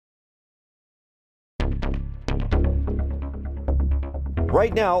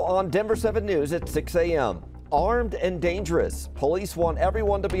Right now on Denver 7 News at 6 a.m. Armed and dangerous. Police want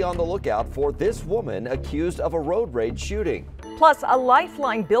everyone to be on the lookout for this woman accused of a road rage shooting. Plus, a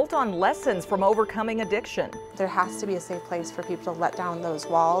lifeline built on lessons from overcoming addiction. There has to be a safe place for people to let down those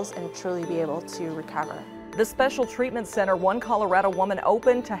walls and truly be able to recover. The Special Treatment Center one Colorado woman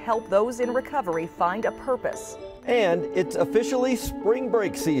opened to help those in recovery find a purpose. And it's officially spring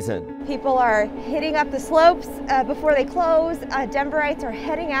break season. People are hitting up the slopes before they close. Denverites are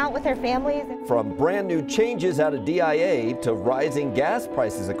heading out with their families. From brand new changes out of DIA to rising gas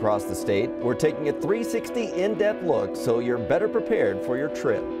prices across the state, we're taking a 360 in-depth look so you're better prepared for your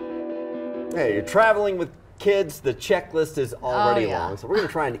trip. Hey, you're traveling with kids, the checklist is already long, so we're going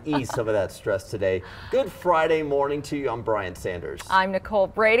to try and ease some of that stress today. Good Friday morning to you. I'm Brian Sanders. I'm Nicole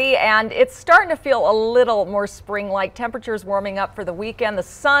Brady, and it's starting to feel a little more spring-like. Temperatures warming up for the weekend. The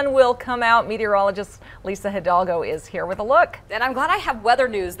sun will come out. Meteorologist Lisa Hidalgo is here with a look. And I'm glad I have weather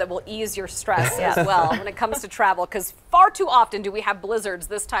news that will ease your stress as well when it comes to travel, because far too often do we have blizzards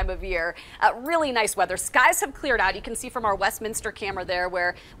this time of year. Really nice weather. Skies have cleared out. You can see from our Westminster camera there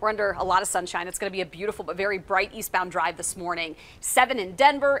where we're under a lot of sunshine. It's going to be a beautiful but very bright eastbound drive this morning. 7 in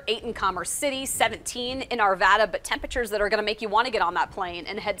Denver, 8 in Commerce City, 17 in Arvada, but temperatures that are going to make you want to get on that plane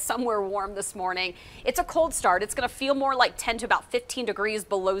and head somewhere warm this morning. It's a cold start. It's going to feel more like 10 to about 15 degrees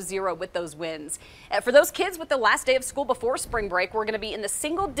below zero with those winds. For those kids with the last day of school before spring break, we're going to be in the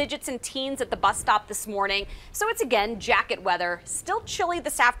single digits and teens at the bus stop this morning. So it's again jacket weather. Still chilly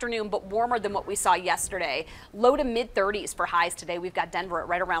this afternoon, but warmer than what we saw yesterday. Low to mid 30s for highs today. We've got Denver at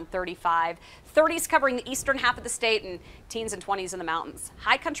right around 35. 30s covering the eastern half of the state, and teens and 20s in the mountains.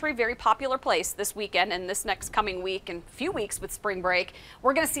 High country, very popular place this weekend and this next coming week and few weeks with spring break.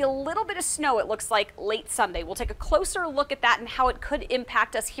 We're going to see a little bit of snow, it looks like, late Sunday. We'll take a closer look at that and how it could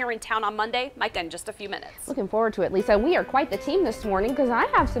impact us here in town on Monday. Micah in just a few minutes. Looking forward to it, Lisa. We are quite the team this morning because I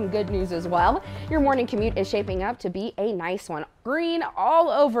have some good news as well. Your morning commute is shaping up to be a nice one. Green all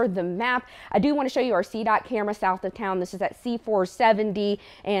over the map. I do want to show you our CDOT camera south of town. This is at C470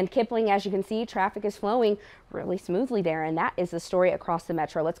 and Kipling. As you can see, traffic is flowing really smoothly there, and that is the story across the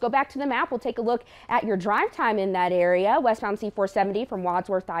metro. Let's go back to the map. We'll take a look at your drive time in that area. Westbound C470 from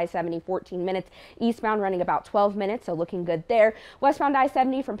Wadsworth to I-70, 14 minutes. Eastbound running about 12 minutes, so looking good there. Westbound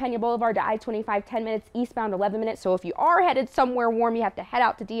I-70 from Pena Boulevard to I-25, 10 minutes. Eastbound 11 minutes. So if you are headed somewhere warm, you have to head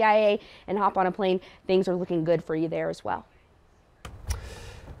out to DIA and hop on a plane. Things are looking good for you there as well.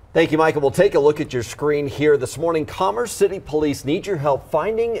 Thank you, Michael. We'll take a look at your screen here this morning. Commerce City Police need your help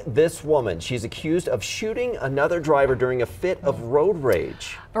finding this woman. She's accused of shooting another driver during a fit of road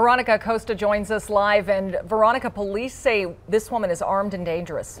rage. Veronica Acosta joins us live, and Veronica, police say this woman is armed and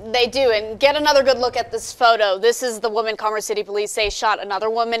dangerous. They do, and get another good look at this photo. This is the woman Commerce City Police say shot another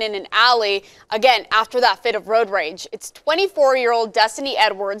woman in an alley, again, after that fit of road rage. It's 24-year-old Destiny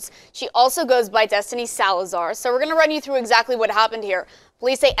Edwards. She also goes by Destiny Salazar. So we're going to run you through exactly what happened here.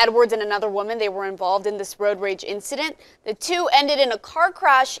 Police say Edwards and another woman, they were involved in this road rage incident. The two ended in a car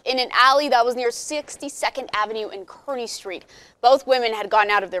crash in an alley that was near 62nd Avenue and Kearny Street. Both women had gotten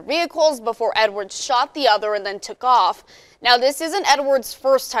out of their vehicles before Edwards shot the other and then took off. Now, this isn't Edwards'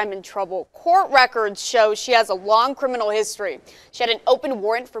 first time in trouble. Court records show she has a long criminal history. She had an open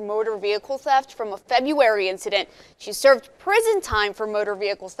warrant for motor vehicle theft from a February incident. She served prison time for motor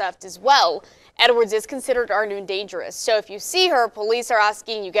vehicle theft as well. Edwards is considered armed and dangerous. So if you see her, police are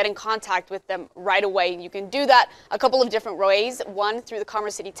asking you get in contact with them right away. You can do that a couple of different ways. One, through the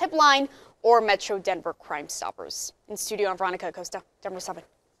Commerce City tip line or Metro Denver Crime Stoppers. In studio, I'm Veronica Acosta, Denver 7.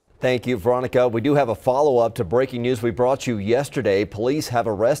 Thank you, Veronica. We do have a follow-up to breaking news we brought you yesterday. Police have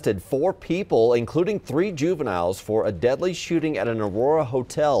arrested 4 people, including 3 juveniles, for a deadly shooting at an Aurora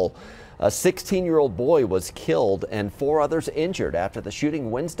hotel. A 16-year-old boy was killed and 4 others injured after the shooting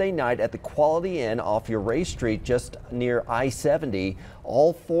Wednesday night at the Quality Inn off Uray Street just near I-70.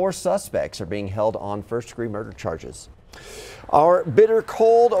 All 4 suspects are being held on first-degree murder charges. Our bitter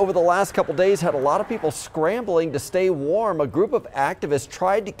cold over the last couple days had a lot of people scrambling to stay warm. A group of activists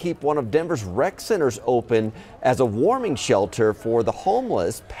tried to keep one of Denver's rec centers open as a warming shelter for the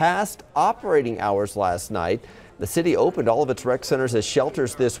homeless past operating hours last night. The city opened all of its rec centers as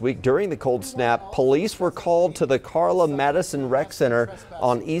shelters this week during the cold snap. Police were called to the Carla Madison Rec Center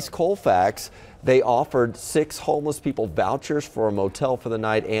on East Colfax. They offered 6 homeless people vouchers for a motel for the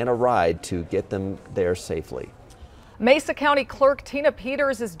night and a ride to get them there safely. Mesa County Clerk Tina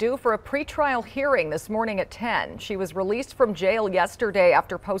Peters is due for a pretrial hearing this morning at 10. She was released from jail yesterday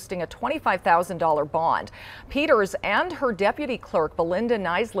after posting a $25,000 bond. Peters and her deputy clerk, Belinda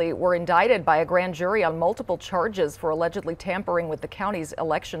Nisley, were indicted by a grand jury on multiple charges for allegedly tampering with the county's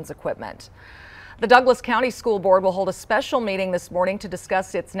elections equipment. The Douglas County School Board will hold a special meeting this morning to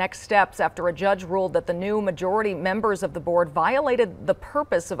discuss its next steps after a judge ruled that the new majority members of the board violated the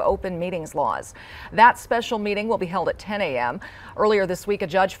purpose of open meetings laws. That special meeting will be held at 10 a.m. Earlier this week, a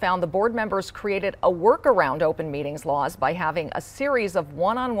judge found the board members created a workaround open meetings laws by having a series of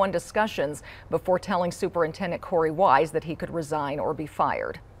one-on-one discussions before telling Superintendent Corey Wise that he could resign or be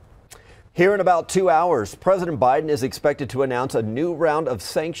fired. Here in about 2 hours, President Biden is expected to announce a new round of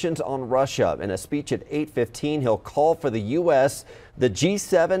sanctions on Russia. In a speech at 8:15, he'll call for the U.S., the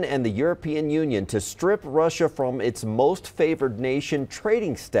G7 and the European Union to strip Russia from its most favored nation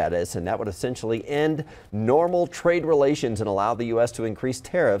trading status, and that would essentially end normal trade relations and allow the U.S. to increase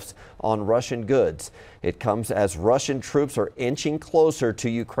tariffs on Russian goods. It comes as Russian troops are inching closer to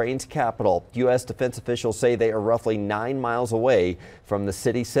Ukraine's capital. U.S. defense officials say they are roughly 9 miles away from the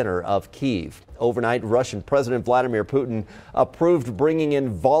city center of Kyiv. Overnight, Russian President Vladimir Putin approved bringing in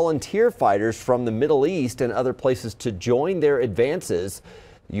volunteer fighters from the Middle East and other places to join their advances.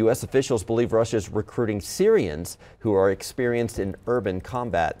 U.S. officials believe Russia is recruiting Syrians who are experienced in urban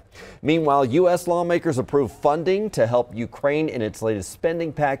combat. Meanwhile, U.S. lawmakers approved funding to help Ukraine in its latest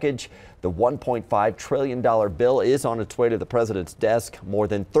spending package. The $1.5 trillion bill is on its way to the president's desk. More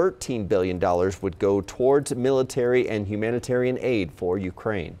than $13 billion would go towards military and humanitarian aid for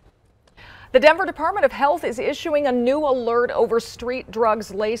Ukraine. The Denver Department of Health is issuing a new alert over street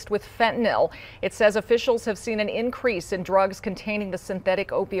drugs laced with fentanyl. It says officials have seen an increase in drugs containing the synthetic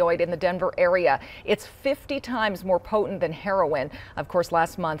opioid in the Denver area. It's 50 times more potent than heroin. Of course,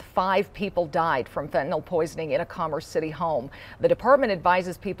 last month, 5 people died from fentanyl poisoning in a Commerce City home. The department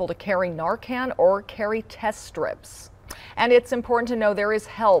advises people to carry Narcan or carry test strips. And it's important to know there is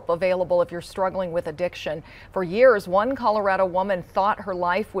help available if you're struggling with addiction. For years, one Colorado woman thought her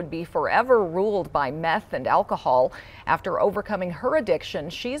life would be forever ruled by meth and alcohol. After overcoming her addiction,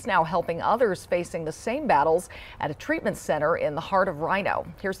 she's now helping others facing the same battles at a treatment center in the heart of Rhino.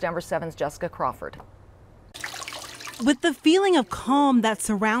 Here's Denver 7's Jessica Crawford. With the feeling of calm that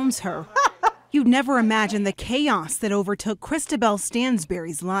surrounds her, you'd never imagine the chaos that overtook Christabel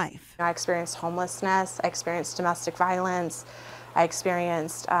Stansberry's life. I experienced homelessness, I experienced domestic violence, I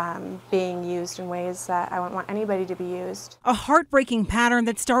experienced being used in ways that I wouldn't want anybody to be used. A heartbreaking pattern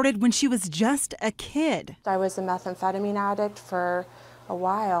that started when she was just a kid. I was a methamphetamine addict for a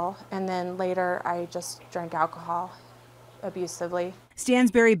while, and then later I just drank alcohol abusively.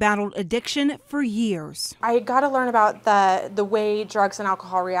 Stansberry battled addiction for years. I got to learn about the way drugs and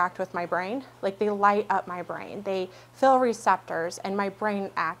alcohol react with my brain. Like, they light up my brain. They fill receptors, and my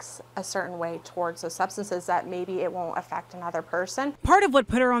brain acts a certain way towards those substances that maybe it won't affect another person. Part of what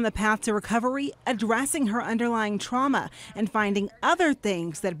put her on the path to recovery, addressing her underlying trauma and finding other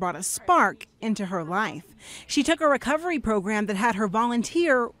things that brought a spark into her life. She took a recovery program that had her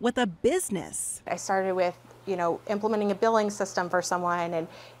volunteer with a business. I started with implementing a billing system for someone. And,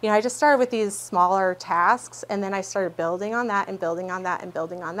 I just started with these smaller tasks, and then I started building on that and building on that and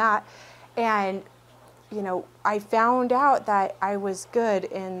building on that. And, I found out that I was good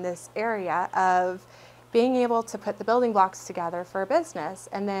in this area of being able to put the building blocks together for a business,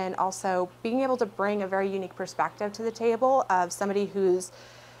 and then also being able to bring a very unique perspective to the table of somebody who's,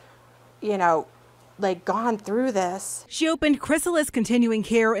 gone through this. She opened Chrysalis Continuing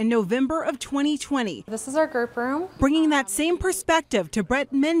Care in November of 2020. This is our group room. Bringing that same perspective to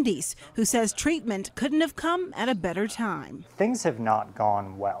Brett Mendes, who says treatment couldn't have come at a better time. Things have not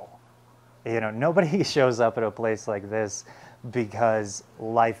gone well. Nobody shows up at a place like this because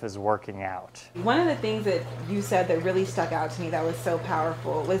life is working out. One of the things that you said that really stuck out to me that was so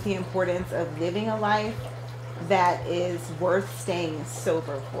powerful was the importance of living a life that is worth staying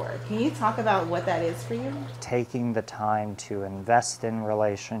sober for. Can you talk about what that is for you? Taking the time to invest in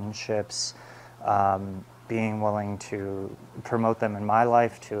relationships, being willing to promote them in my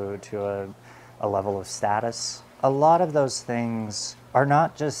life to a level of status. A lot of those things are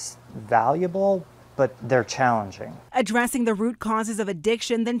not just valuable, but they're challenging. Addressing the root causes of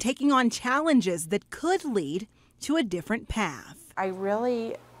addiction, then taking on challenges that could lead to a different path. I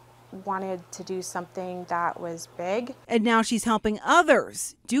really wanted to do something that was big. And now she's helping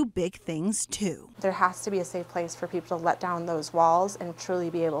others do big things too. There has to be a safe place for people to let down those walls and truly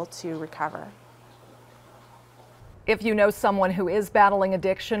be able to recover. If you know someone who is battling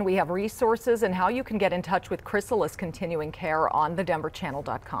addiction, we have resources and how you can get in touch with Chrysalis Continuing Care on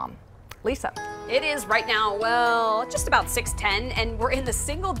thedenverchannel.com. Lisa. It is right now, well, just about 6:10, and we're in the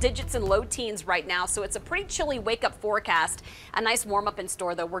single digits and low teens right now, so it's a pretty chilly wake-up forecast. A nice warm-up in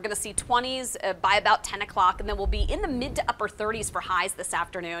store, though. We're going to see 20s by about 10 o'clock, and then we'll be in the mid to upper 30s for highs this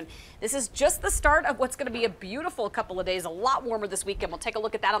afternoon. This is just the start of what's going to be a beautiful couple of days, a lot warmer this weekend. We'll take a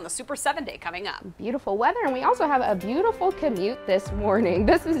look at that on the Super 7 Day coming up. Beautiful weather, and we also have a beautiful commute this morning.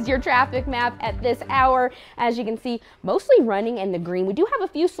 This is your traffic map at this hour. As you can see, mostly running in the green. We do have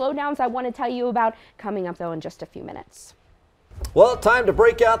a few slowdowns I want to tell you about coming up, though, in just a few minutes. Well, time to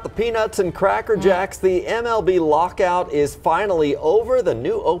break out the peanuts and Cracker Jacks. The MLB lockout is finally over. The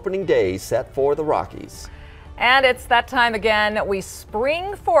new opening day set for the Rockies. And it's that time again. We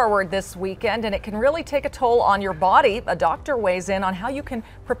spring forward this weekend, and it can really take a toll on your body. A doctor weighs in on how you can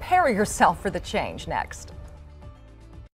prepare yourself for the change next.